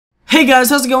Hey guys,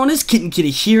 how's it going? It's Kitten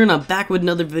here, and I'm back with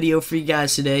another video for you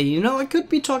guys today. You know, I could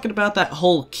be talking about that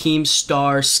whole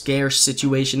Keemstar scare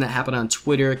situation that happened on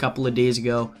Twitter a couple of days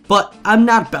ago, but I'm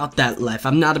not about that life.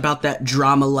 I'm not about that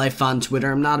drama life on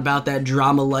Twitter. I'm not about that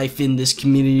drama life in this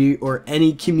community or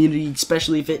any community,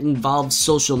 especially if it involves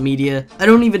social media. I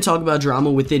don't even talk about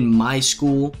drama within my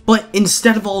school, but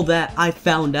instead of all that, I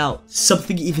found out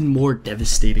something even more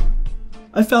devastating.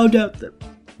 I found out that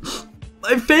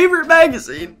my favorite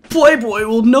magazine, Playboy,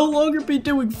 will no longer be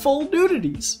doing full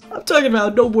nudities. I'm talking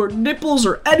about no more nipples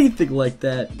or anything like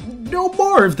that. No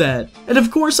more of that. And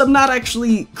of course, I'm not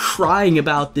actually crying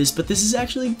about this, but this is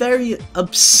actually very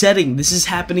upsetting. This is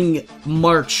happening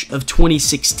March of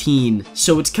 2016.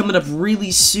 So it's coming up really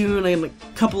soon, in a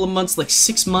couple of months, like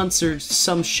 6 months or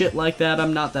some shit like that.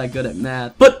 I'm not that good at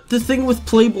math. But the thing with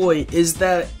Playboy is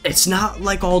that it's not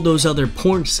like all those other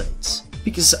porn sites.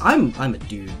 Because I'm a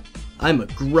dude. I'm a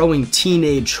growing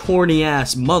teenage horny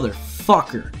ass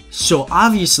motherfucker. So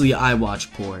obviously I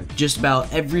watch porn. Just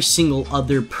about every single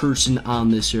other person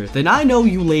on this earth. And I know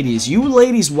you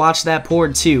ladies watch that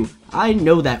porn too. I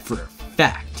know that for a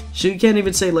fact. So you can't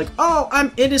even say like, oh,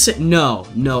 I'm innocent. No,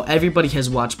 everybody has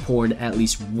watched porn at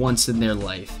least once in their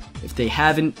life. If they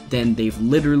haven't, then they've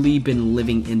literally been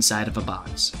living inside of a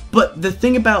box. But the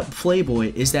thing about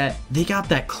Playboy is that they got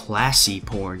that classy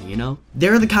porn, you know?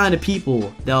 They're the kind of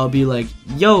people that'll be like,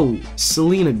 yo,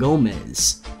 Selena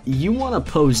Gomez, you wanna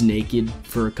pose naked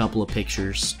for a couple of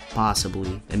pictures,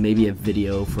 possibly, and maybe a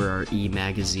video for our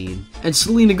e-magazine? And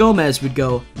Selena Gomez would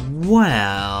go,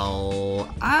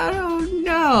 well, I don't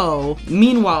know.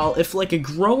 Meanwhile, if like a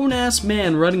grown-ass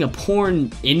man running a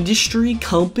porn industry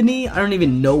company, I don't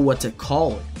even know what to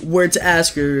call it, were to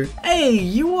ask her, hey,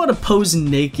 you want to pose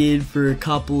naked for a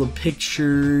couple of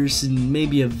pictures and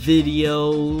maybe a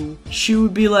video? She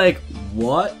would be like,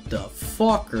 what the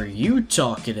fuck are you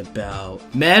talking about?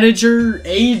 Manager,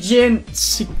 agent,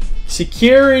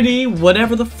 security,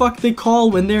 whatever the fuck they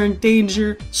call when they're in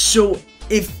danger. So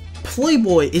if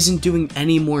Playboy isn't doing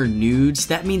any more nudes,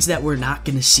 that means that we're not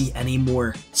gonna see any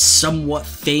more somewhat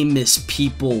famous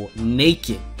people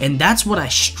naked. And that's what I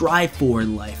strive for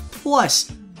in life.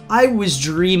 Plus, I was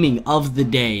dreaming of the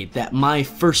day that my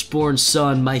firstborn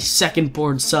son, my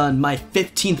second-born son, my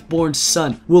 15th born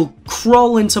son will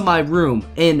crawl into my room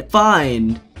and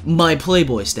find my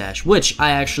Playboy stash, which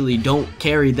I actually don't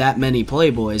carry that many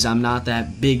Playboys. I'm not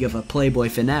that big of a Playboy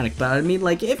fanatic, but I mean,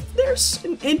 like, if there's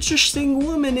an interesting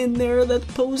woman in there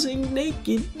that's posing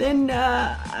naked, then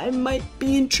I might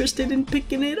be interested in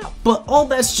picking it up. But all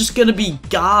that's just gonna be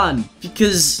gone,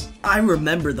 because I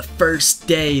remember the first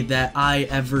day that I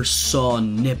ever saw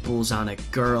nipples on a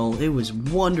girl. It was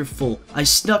wonderful. I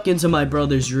snuck into my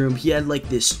brother's room. He had like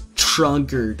this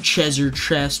trunk or treasure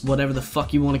chest, whatever the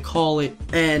fuck you want to call it,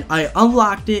 and I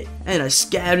unlocked it and I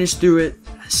scavenged through it.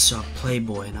 I saw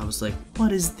Playboy and I was like,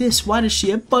 what is this? Why does she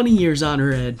have bunny ears on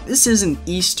her head? This isn't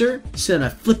Easter. So then I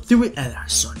flipped through it and I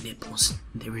saw nipples.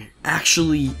 They were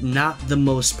actually not the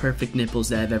most perfect nipples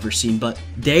that I've ever seen, but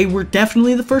they were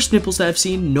definitely the first nipples that I've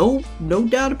seen, no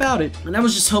doubt about it. And I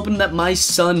was just hoping that my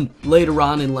son later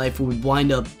on in life would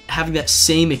wind up having that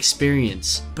same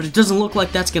experience. But it doesn't look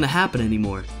like that's gonna happen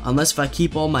anymore, unless if I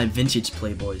keep all my vintage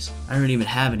Playboys. I don't even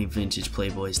have any vintage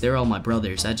Playboys. They're all my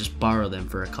brother's. I just borrow them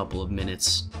for a couple of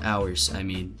minutes, hours, I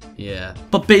mean, yeah.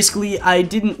 But basically, I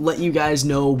didn't let you guys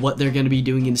know what they're gonna be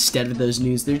doing instead of those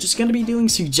nudes. They're just gonna be doing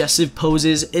suggestive poses.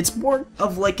 It's more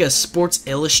of like a Sports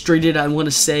Illustrated, I want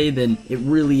to say, than it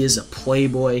really is a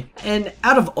Playboy. And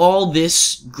out of all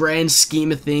this grand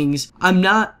scheme of things, I'm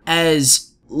not as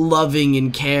loving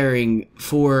and caring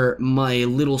for my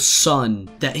little son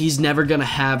that he's never gonna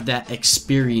have that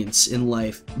experience in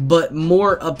life, but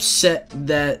more upset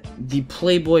that the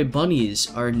Playboy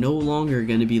bunnies are no longer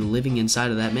gonna be living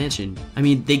inside of that mansion. I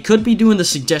mean, they could be doing the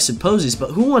suggested poses,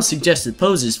 but who wants suggested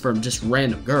poses from just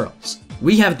random girls?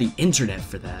 We have the internet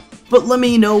for that. But let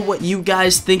me know what you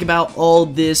guys think about all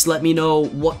this. Let me know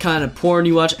what kind of porn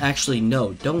you watch. Actually,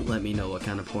 no, don't let me know what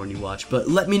kind of porn you watch, but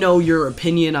let me know your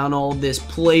opinion on all this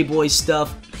Playboy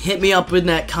stuff. Hit me up in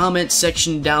that comment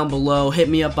section down below. Hit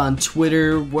me up on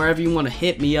Twitter, wherever you want to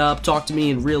hit me up. Talk to me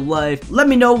in real life. Let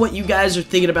me know what you guys are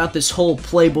thinking about this whole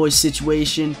Playboy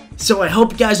situation. So I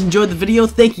hope you guys enjoyed the video.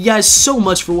 Thank you guys so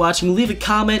much for watching. Leave a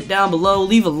comment down below.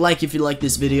 Leave a like if you like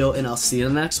this video, and I'll see you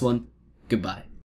in the next one. Goodbye.